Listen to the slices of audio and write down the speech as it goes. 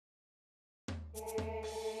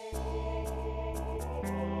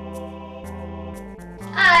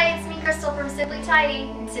Hi, it's me, Crystal from Simply Tidy,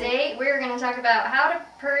 and today we're going to talk about how to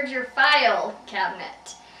purge your file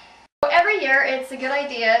cabinet. So every year it's a good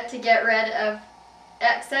idea to get rid of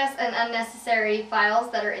excess and unnecessary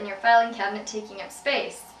files that are in your filing cabinet taking up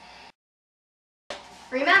space.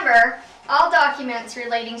 Remember, all documents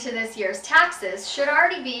relating to this year's taxes should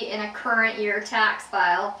already be in a current year tax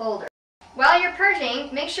file folder. While you're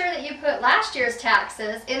purging, make sure that you put last year's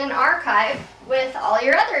taxes in an archive with all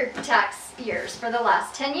your other tax years for the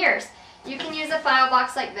last 10 years. You can use a file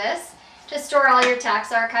box like this to store all your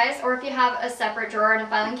tax archives, or if you have a separate drawer in a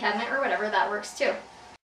filing cabinet or whatever, that works too.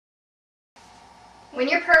 When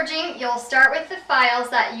you're purging, you'll start with the files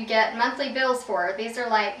that you get monthly bills for. These are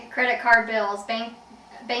like credit card bills, bank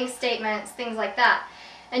statements, things like that.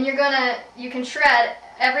 And you can shred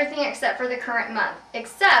everything except for the current month,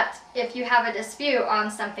 except if you have a dispute on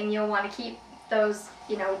something, you'll want to keep those,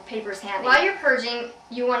 papers handy. While you're purging,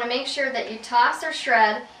 you want to make sure that you toss or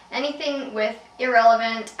shred anything with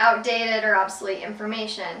irrelevant, outdated, or obsolete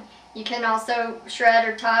information. You can also shred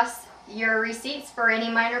or toss your receipts for any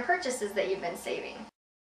minor purchases that you've been saving.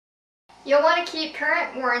 You'll want to keep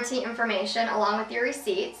current warranty information along with your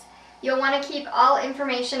receipts. You'll want to keep all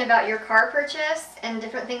information about your car purchase and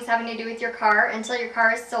different things having to do with your car until your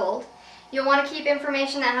car is sold. You'll want to keep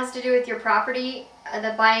information that has to do with your property,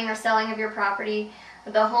 the buying or selling of your property,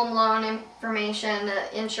 the home loan information,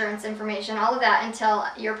 the insurance information, all of that until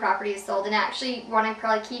your property is sold. And actually want to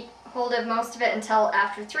probably keep hold of most of it until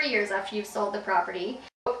after 3 years after you've sold the property.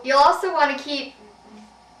 You'll also want to keep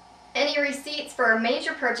any receipts for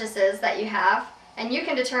major purchases that you have. And you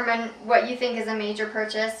can determine what you think is a major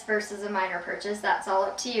purchase versus a minor purchase. That's all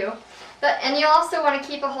up to you. And you'll also want to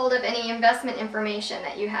keep a hold of any investment information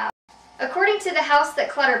that you have. According to the house that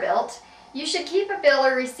Clutter built, you should keep a bill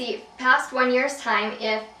or receipt past 1 year's time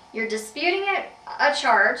if you're disputing a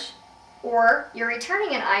charge, or you're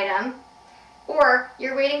returning an item, or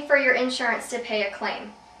you're waiting for your insurance to pay a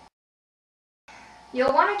claim.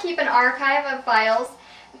 You'll want to keep an archive of files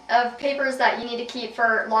of papers that you need to keep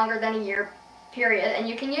for longer than a year period, and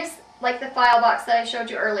you can use like the file box that I showed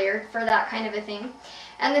you earlier for that kind of a thing.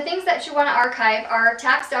 And the things that you want to archive are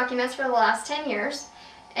tax documents for the last 10 years,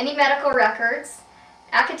 any medical records,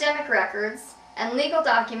 academic records, and legal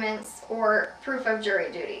documents or proof of jury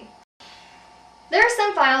duty. There are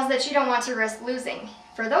some files that you don't want to risk losing.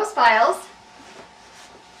 For those files,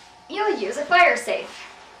 you'll use a fire safe.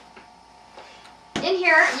 In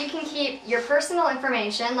here you can keep your personal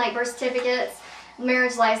information like birth certificates,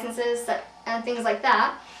 marriage licenses, and things like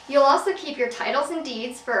that. You'll also keep your titles and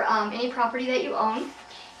deeds for any property that you own.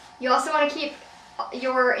 You also want to keep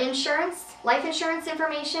your insurance, life insurance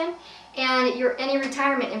information, and any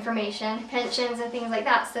retirement information, pensions and things like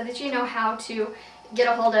that, so that you know how to get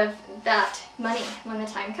a hold of that money when the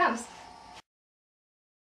time comes.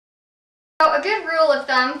 So a good rule of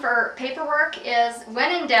thumb for paperwork is,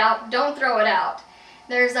 when in doubt, don't throw it out.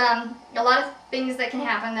 There's a lot of things that can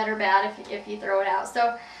happen that are bad if you throw it out.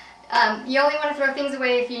 So you only want to throw things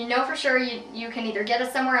away if you know for sure you can either get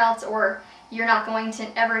it somewhere else or you're not going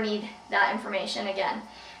to ever need that information again.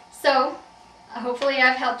 So hopefully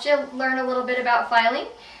I've helped you learn a little bit about filing.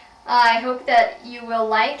 I hope that you will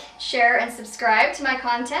like, share, and subscribe to my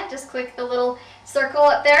content. Just click the little circle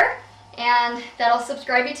up there and that'll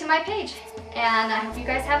subscribe you to my page. And I hope you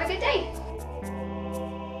guys have a good day.